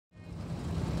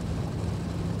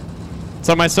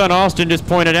So my son Austin just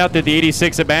pointed out that the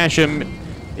 86 at Basham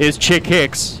is Chick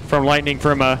Hicks from Lightning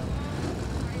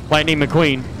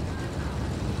McQueen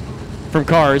from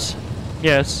Cars.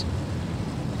 Yes.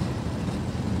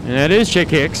 And that is Chick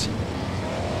Hicks.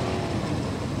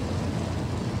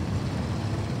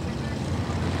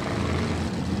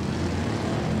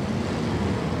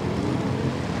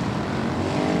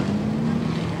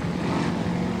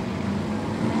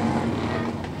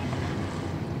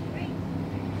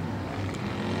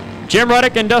 Jim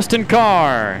Ruddick and Dustin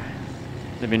Carr.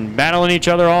 They've been battling each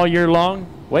other all year long.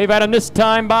 Wave at him this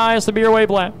time by. This will be your wave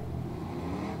lap.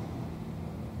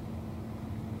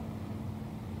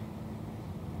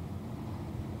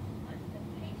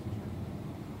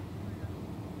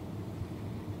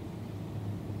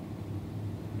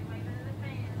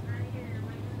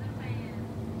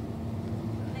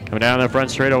 Coming down the front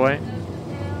straightaway.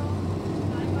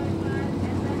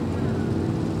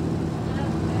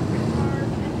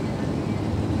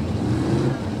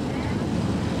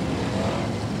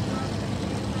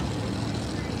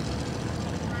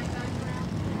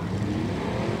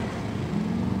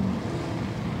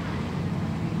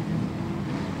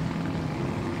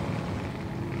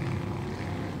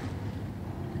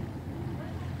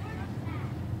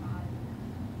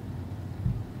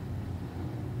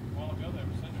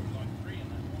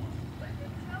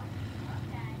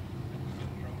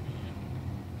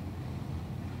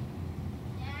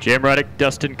 Jim Ruddick,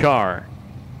 Dustin Carr.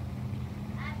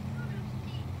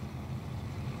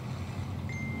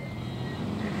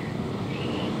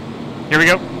 Here we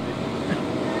go.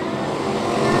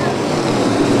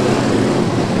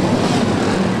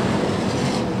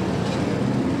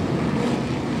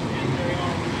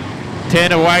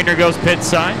 Ten of Wagner goes pit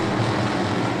side.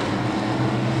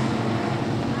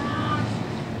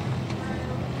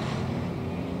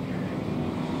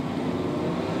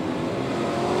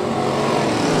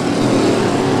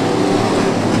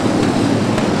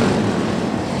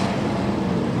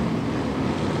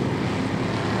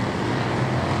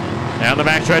 Down the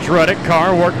backstretch, Ruddick,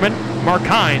 Carr, Workman, Mark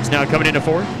Hines now coming into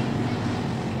fourth.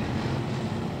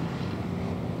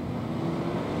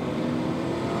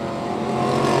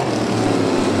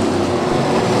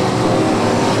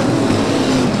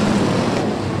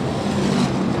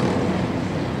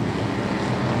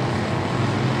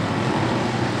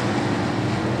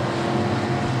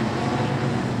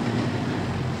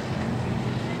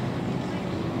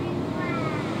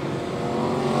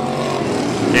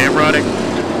 Jim Ruddick,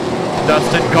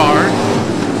 Dustin Carr.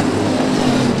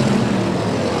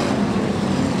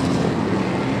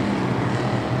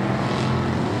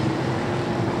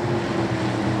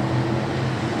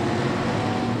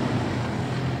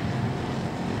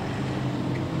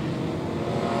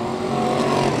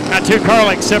 Got two car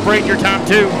lengths separate your top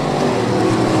two.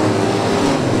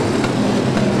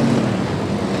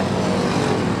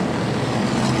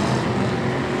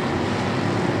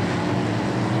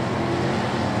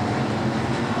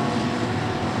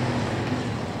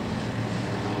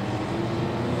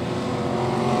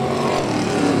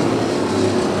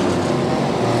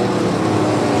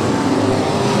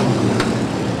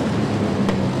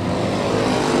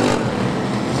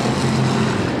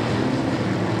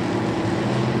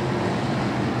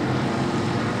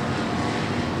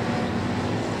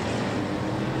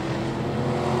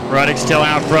 Ruddick still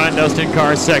out front, Dustin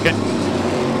Carr second.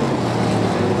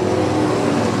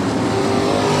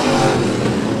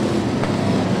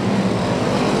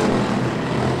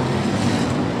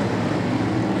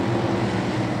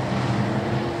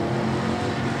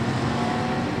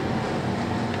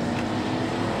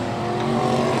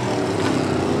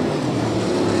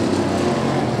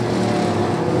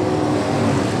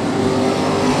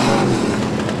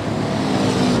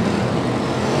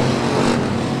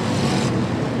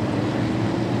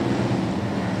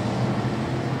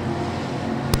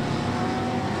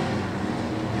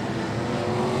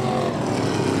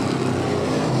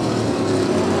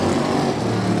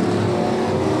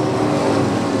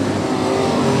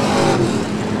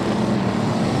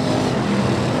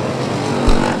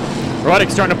 Ruddick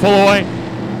starting to pull away.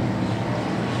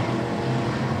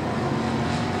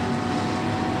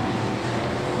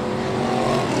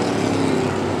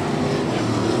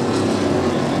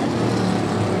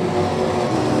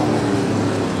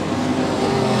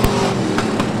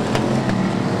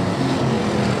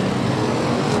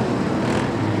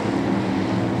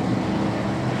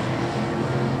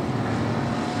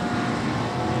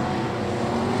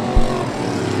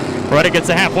 Ruddick gets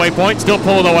the halfway point, still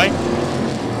pulling away.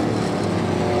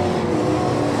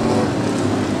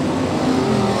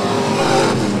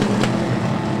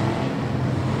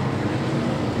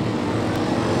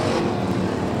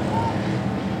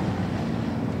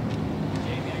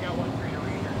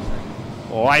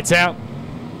 Lights out.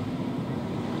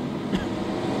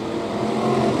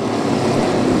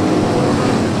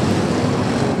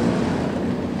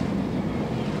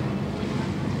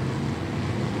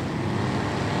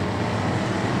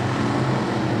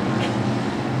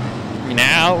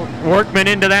 Now, Workman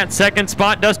into that second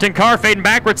spot. Dustin Carr fading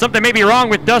backwards. Something may be wrong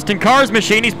with Dustin Carr's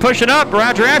machine. He's pushing up.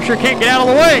 Roger Absher can't get out of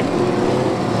the way.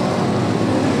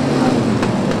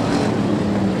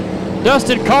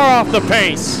 Dustin Carr off the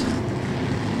pace.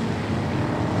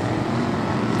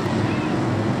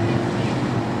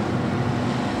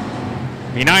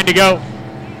 Nine to go.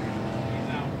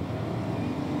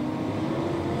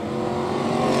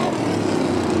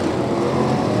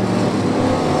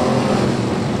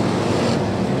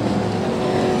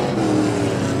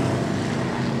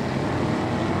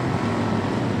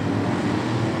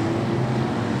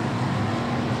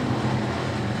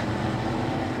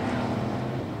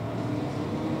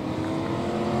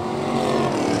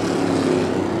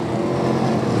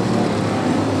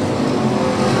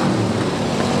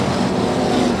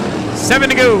 Seven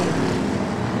to go.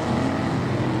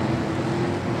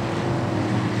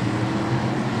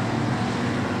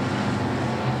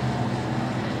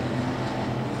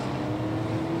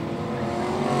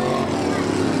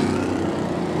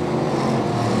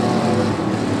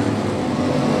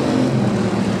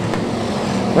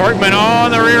 Workman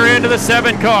on the rear end of the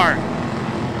 7 car.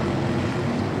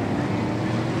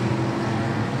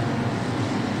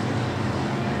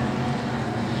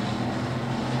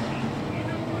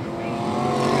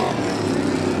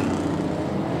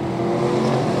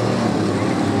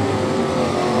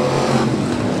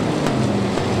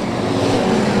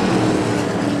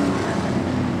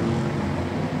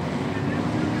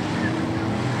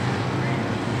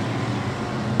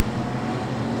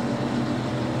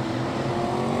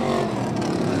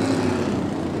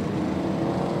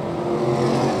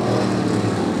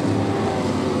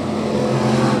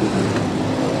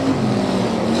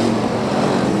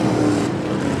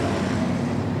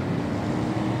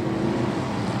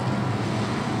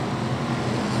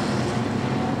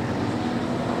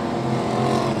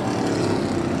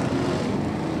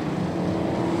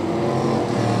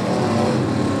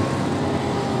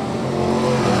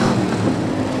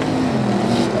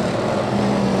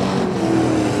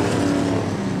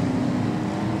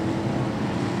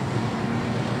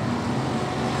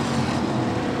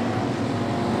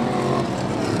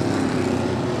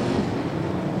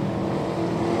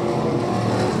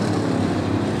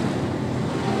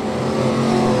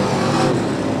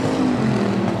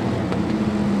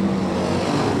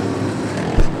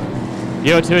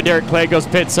 Yo to Derek Clay goes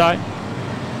pit side.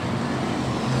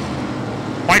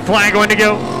 White flag going to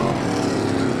go.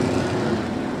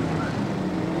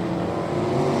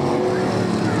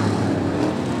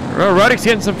 Ruddick's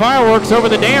getting some fireworks over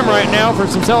the dam right now for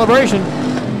some celebration.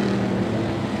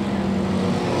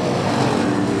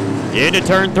 Into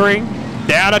turn 3,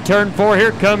 down to turn 4.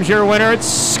 Here comes your winner.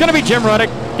 It's going to be Jim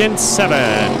Ruddick in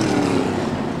 7.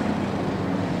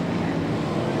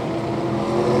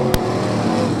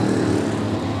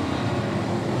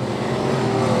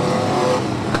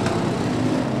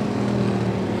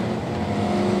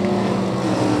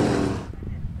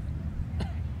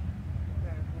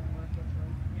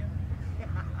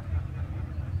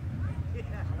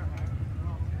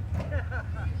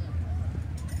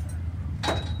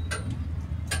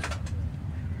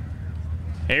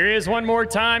 Here he is one more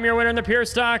time, your winner in the Pure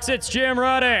Stocks. It's Jim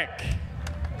Ruddick.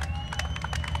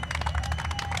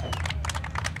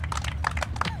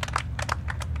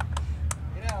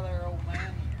 Get out of there, old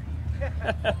man.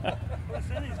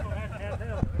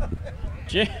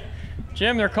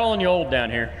 Jim, they're calling you old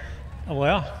down here.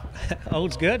 Well,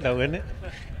 old's good though, isn't it?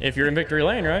 If you're in victory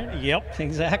lane, right? Yep,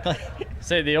 exactly.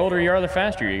 Say the older you are, the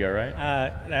faster you go, right?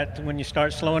 That when you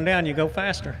start slowing down, you go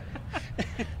faster.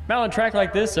 Mountain track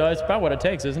like this, it's about what it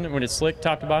takes, isn't it? When it's slick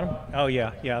top to bottom? Oh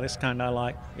yeah, this kind I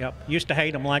like. Yep, used to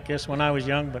hate them like this when I was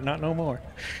young, but not no more.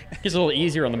 Gets a little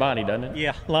easier on the body, doesn't it?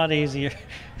 Yeah, a lot easier.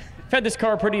 I've had this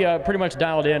car pretty much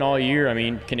dialed in all year. I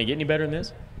mean, can it get any better than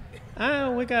this?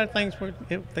 We got things.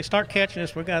 If they start catching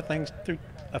us, we got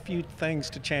a few things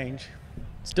to change.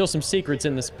 Still some secrets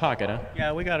in this pocket, huh?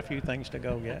 Yeah, we got a few things to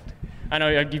go yet. I know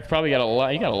you've probably got a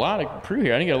lot. You got a lot of crew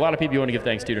here. I think you got a lot of people you want to give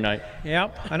thanks to tonight.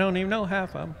 Yep, I don't even know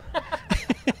half of them.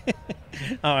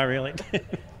 Oh, I really?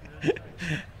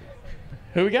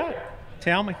 Who we got?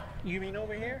 Tell me. You mean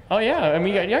over here? Oh yeah, I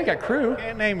mean you got crew.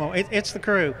 Can't name them. It's the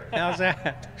crew. How's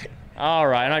that? All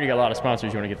right, I know you got a lot of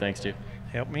sponsors you want to give thanks to.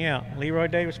 Help me out. Leroy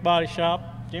Davis Body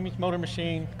Shop, Jimmy's Motor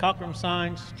Machine, Cockrum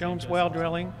Signs, Jones Well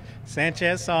Drilling,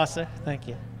 Sanchez Salsa. Thank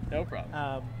you. No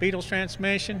problem. Beatles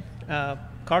transmission,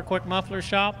 Car Quick muffler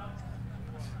shop.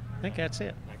 I think that's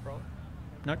it.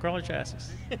 Nightcrawler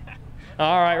chassis.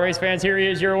 All right, race fans, here he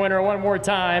is, your winner one more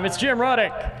time. It's Jim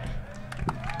Ruddick.